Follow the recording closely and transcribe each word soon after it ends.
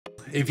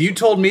If you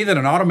told me that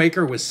an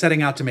automaker was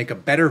setting out to make a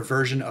better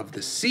version of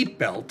the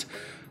seatbelt,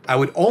 I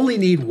would only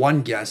need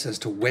one guess as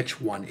to which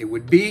one it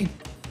would be,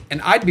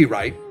 and I'd be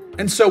right,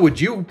 and so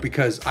would you,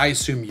 because I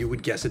assume you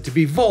would guess it to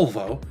be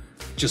Volvo,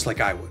 just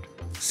like I would.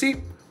 See,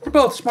 we're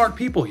both smart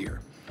people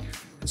here.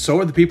 And so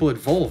are the people at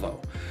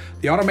Volvo.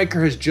 The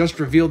automaker has just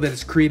revealed that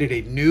it's created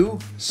a new,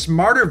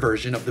 smarter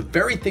version of the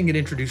very thing it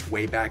introduced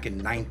way back in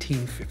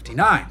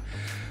 1959.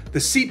 The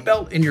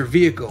seatbelt in your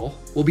vehicle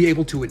will be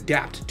able to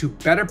adapt to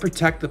better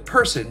protect the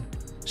person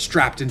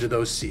strapped into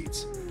those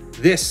seats.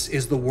 This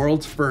is the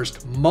world's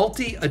first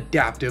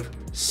multi-adaptive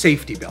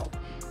safety belt,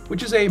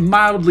 which is a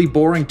mildly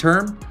boring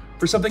term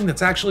for something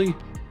that's actually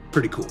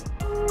pretty cool.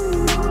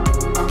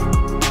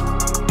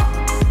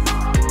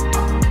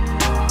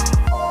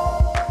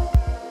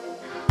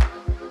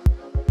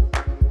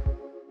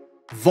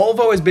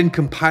 Volvo has been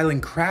compiling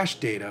crash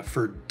data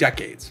for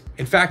decades.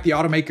 In fact, the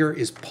automaker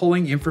is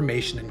pulling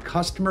information and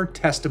customer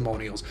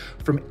testimonials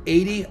from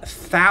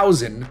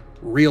 80,000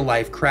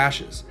 real-life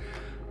crashes.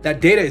 That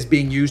data is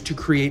being used to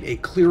create a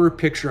clearer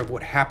picture of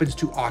what happens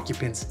to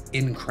occupants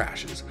in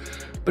crashes,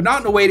 but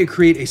not in a way to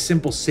create a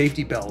simple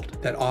safety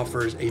belt that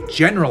offers a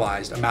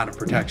generalized amount of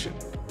protection.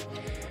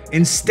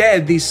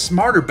 Instead, these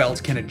smarter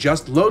belts can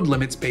adjust load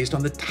limits based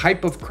on the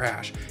type of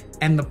crash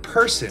and the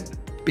person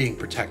being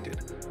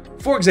protected.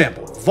 For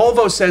example,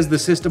 Volvo says the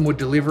system would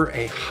deliver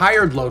a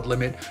higher load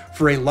limit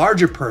for a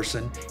larger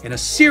person in a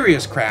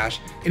serious crash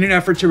in an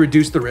effort to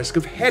reduce the risk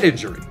of head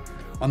injury.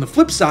 On the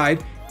flip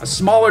side, a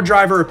smaller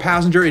driver or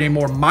passenger in a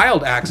more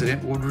mild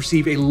accident would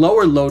receive a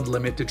lower load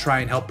limit to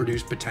try and help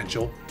reduce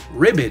potential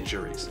rib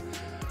injuries.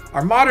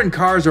 Our modern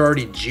cars are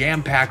already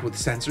jam-packed with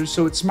sensors,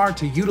 so it's smart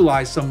to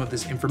utilize some of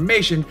this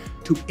information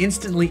to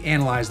instantly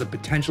analyze the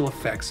potential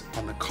effects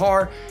on the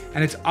car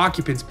and its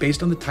occupants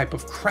based on the type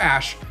of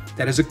crash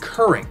that is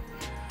occurring.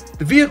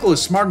 The vehicle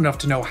is smart enough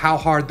to know how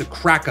hard the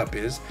crack-up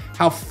is,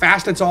 how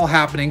fast it's all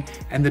happening,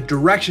 and the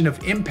direction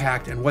of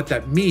impact and what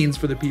that means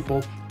for the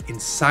people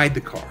inside the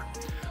car.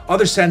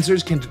 Other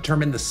sensors can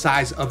determine the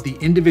size of the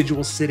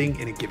individual sitting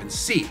in a given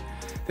seat.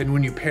 Then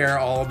when you pair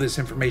all of this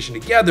information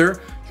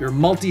together, your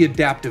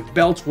multi-adaptive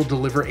belts will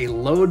deliver a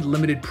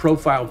load-limited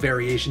profile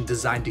variation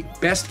designed to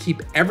best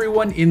keep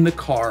everyone in the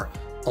car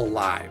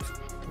alive.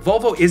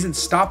 Volvo isn't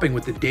stopping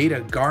with the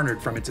data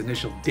garnered from its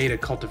initial data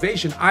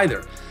cultivation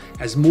either.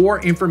 As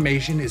more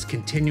information is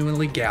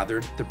continually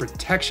gathered, the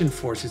protection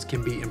forces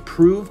can be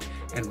improved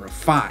and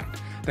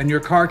refined. Then your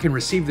car can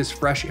receive this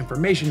fresh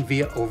information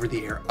via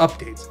over-the-air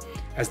updates.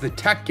 As the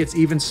tech gets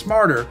even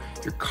smarter,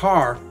 your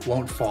car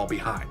won't fall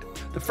behind.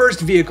 The first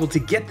vehicle to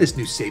get this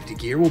new safety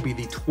gear will be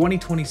the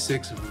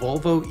 2026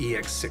 Volvo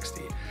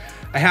EX60.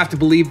 I have to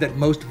believe that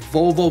most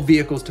Volvo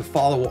vehicles to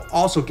follow will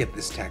also get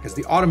this tech, as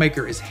the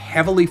automaker is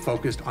heavily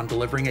focused on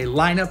delivering a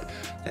lineup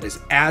that is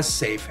as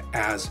safe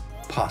as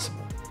possible.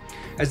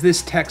 As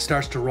this tech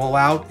starts to roll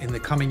out in the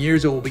coming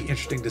years, it will be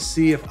interesting to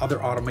see if other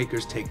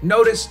automakers take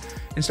notice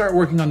and start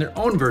working on their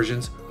own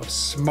versions of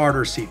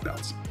smarter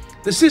seatbelts.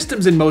 The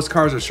systems in most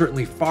cars are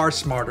certainly far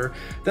smarter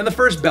than the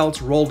first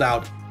belts rolled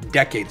out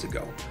decades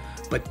ago,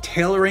 but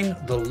tailoring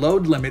the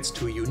load limits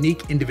to a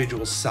unique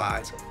individual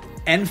size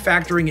and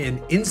factoring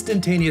in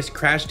instantaneous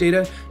crash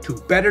data to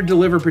better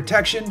deliver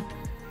protection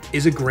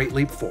is a great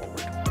leap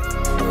forward.